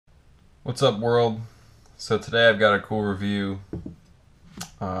What's up, world? So today I've got a cool review.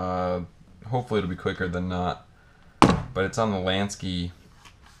 Hopefully it'll be quicker than not, but it's on the Lansky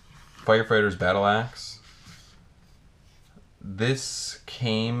Firefighter's Battle Axe. This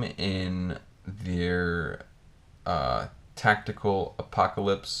came in their Tactical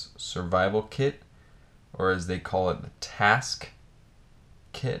Apocalypse Survival Kit, or as they call it, the Task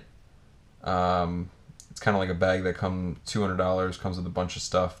Kit. It's kind of like a bag that comes $200, comes with a bunch of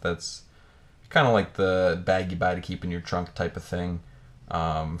stuff that's kind of like the bag you buy to keep in your trunk type of thing,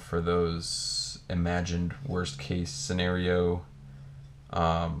 for those imagined worst case scenario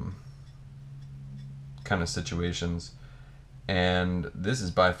kind of situations. And this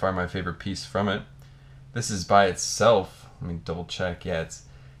is by far my favorite piece from it. This is by itself, let me double check, yeah, it's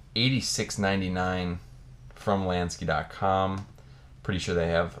 $86.99 from Lansky.com. Pretty sure they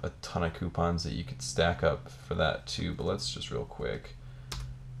have a ton of coupons that you could stack up for that too, but let's just real quick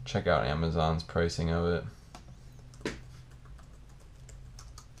check out Amazon's pricing of it.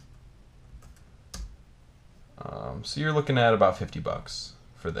 So you're looking at about 50 bucks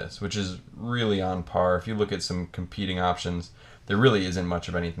for this, which is really on par. If you look at some competing options, there really isn't much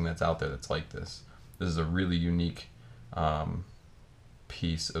of anything that's out there that's like this. This is a really unique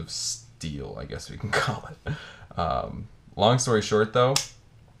piece of steel, I guess we can call it. Long story short, though,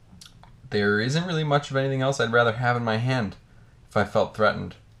 there isn't really much of anything else I'd rather have in my hand if I felt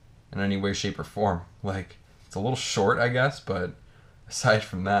threatened in any way, shape, or form. Like, it's a little short, I guess, but aside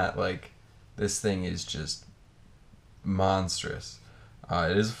from that, like, this thing is just monstrous.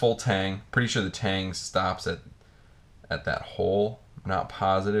 It is a full tang. Pretty sure the tang stops at that hole. I'm not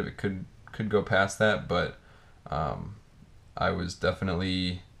positive. It could go past that, but I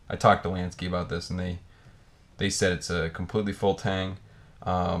talked to Lansky about this, and they said it's a completely full tang.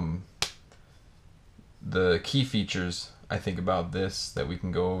 The key features I think about this that we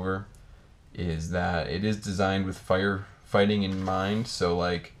can go over is that it is designed with firefighting in mind. So,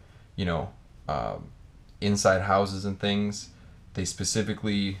 like, you know, inside houses and things, they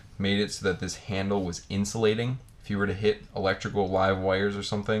specifically made it so that this handle was insulating. If you were to hit electrical live wires or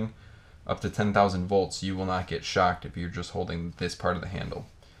something up to 10,000 volts, you will not get shocked if you're just holding this part of the handle.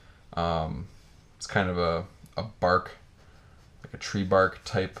 It's kind of a bark, like a tree bark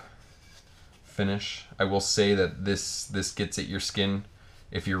type finish. I will say that this gets at your skin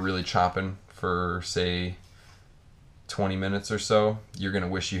if you're really chopping for, say, 20 minutes or so. You're gonna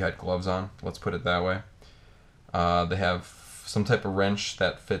wish you had gloves on, let's put it that way. They have some type of wrench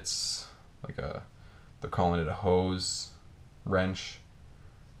that fits, like they're calling it a hose wrench,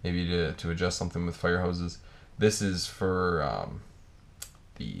 maybe to adjust something with fire hoses. This is for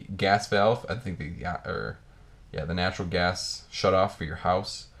the gas valve, I think, the natural gas shutoff for your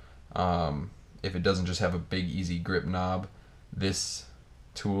house. If it doesn't just have a big easy grip knob, this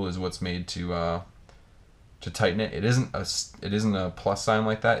tool is what's made to tighten it. It isn't a plus sign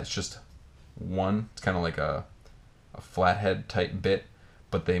like that. It's just one. It's kind of like a flathead type bit,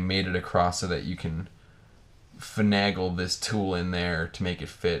 but they made it across so that you can finagle this tool in there to make it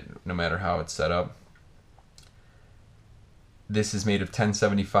fit no matter how it's set up. This is made of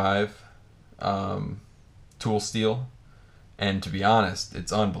 1075 tool steel, and to be honest,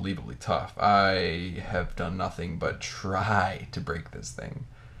 it's unbelievably tough. I have done nothing but try to break this thing,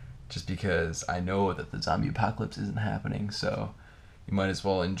 just because I know that the zombie apocalypse isn't happening, so you might as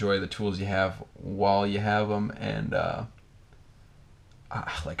well enjoy the tools you have while you have them. And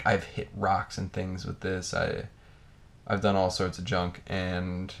like, I've hit rocks and things with this. I've done all sorts of junk,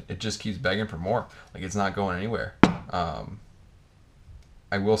 and it just keeps begging for more. Like, it's not going anywhere.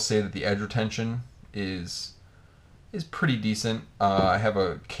 I will say that the edge retention is pretty decent. I have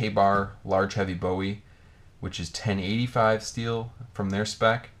a K-Bar large heavy Bowie, which is 1085 steel from their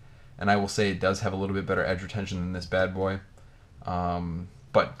spec, and I will say it does have a little bit better edge retention than this bad boy,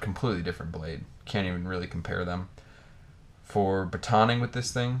 but completely different blade. Can't even really compare them. For batoning with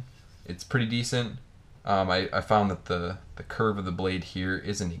this thing, it's pretty decent. I found that the curve of the blade here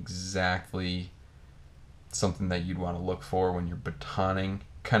isn't exactly something that you'd want to look for when you're batoning.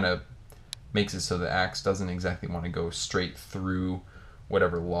 Kind of makes it so the axe doesn't exactly want to go straight through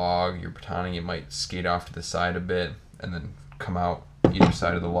whatever log you're batoning. It might skate off to the side a bit and then come out either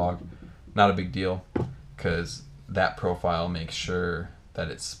side of the log. Not a big deal, because that profile makes sure that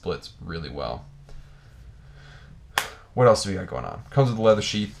it splits really well. What else do we got going on? Comes with a leather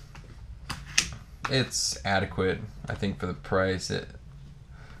sheath. It's adequate, I think, for the price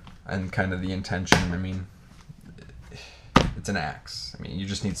and kind of the intention. I mean, it's an axe. I mean, you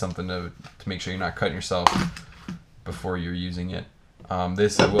just need something to make sure you're not cutting yourself before you're using it.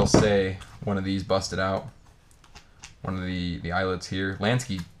 This, I will say, one of these busted out. One of the eyelets here.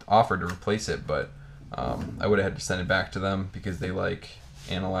 Lansky offered to replace it, but I would have had to send it back to them because they like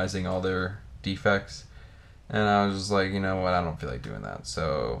analyzing all their defects. And I was just like, you know what, I don't feel like doing that.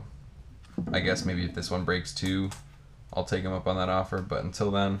 So I guess maybe if this one breaks too, I'll take them up on that offer. But until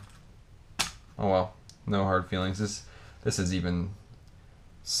then, oh well, no hard feelings. This is even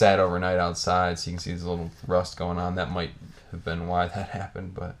sat overnight outside, so you can see there's a little rust going on. That might have been why that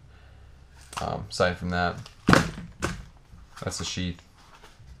happened, but aside from that, that's the sheath.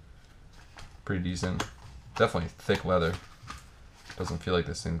 Pretty decent. Definitely thick leather. Doesn't feel like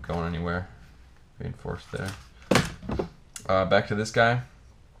this thing's going anywhere. Reinforced there. Back to this guy.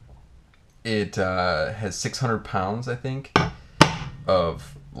 It has 600 pounds, I think,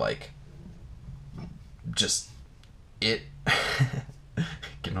 of like just it.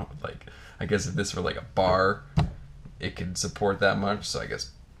 You know, like I guess if this were like a bar, it could support that much. So I guess,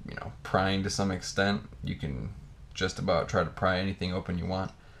 you know, prying to some extent, you can just about try to pry anything open you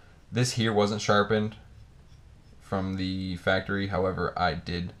want. This here wasn't sharpened from the factory. However, I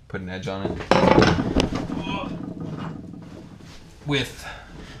did put an edge on it with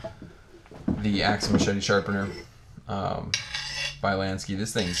the axe and machete sharpener by Lansky.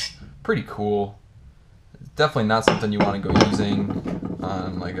 This thing's pretty cool. It's definitely not something you want to go using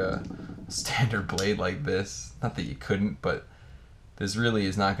on like a standard blade like this. Not that you couldn't, but this really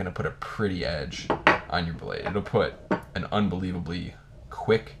is not going to put a pretty edge on your blade. It'll put an unbelievably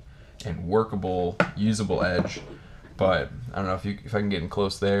quick and workable, usable edge. But I don't know if I can get in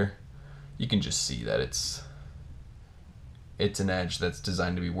close there, you can just see that it's an edge that's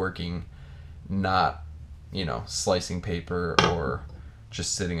designed to be working, not, you know, slicing paper or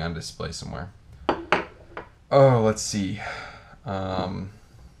just sitting on display somewhere. Oh, let's see.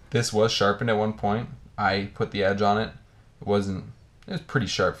 This was sharpened at one point. I put the edge on it. It was pretty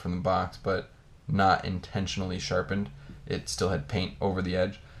sharp from the box, but not intentionally sharpened. It still had paint over the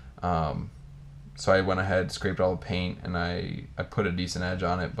edge. So I went ahead, scraped all the paint, and I put a decent edge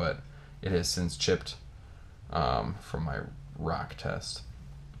on it, but it has since chipped from my rock test.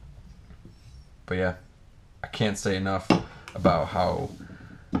 But yeah, I can't say enough about how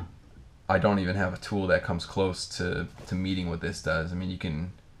I don't even have a tool that comes close to meeting what this does. I mean, you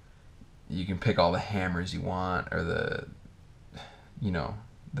can pick all the hammers you want, or the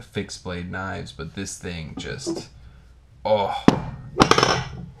fixed blade knives, but this thing just, oh,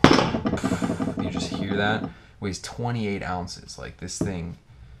 you just hear that? It weighs 28 ounces. Like, this thing,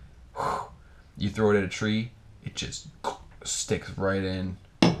 you throw it at a tree, it just sticks right in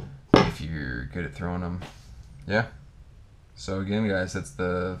if you're good at throwing them. Yeah. So again, guys, that's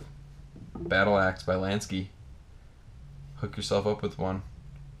the Battle Axe by Lansky. Hook yourself up with one.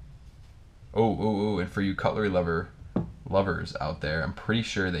 Oh, and for you cutlery lovers out there, I'm pretty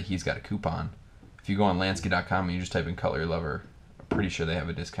sure that he's got a coupon. If you go on Lansky.com and you just type in cutlery lover, I'm pretty sure they have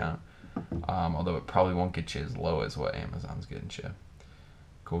a discount. Although it probably won't get you as low as what Amazon's getting you.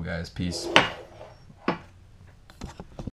 Cool, guys. Peace.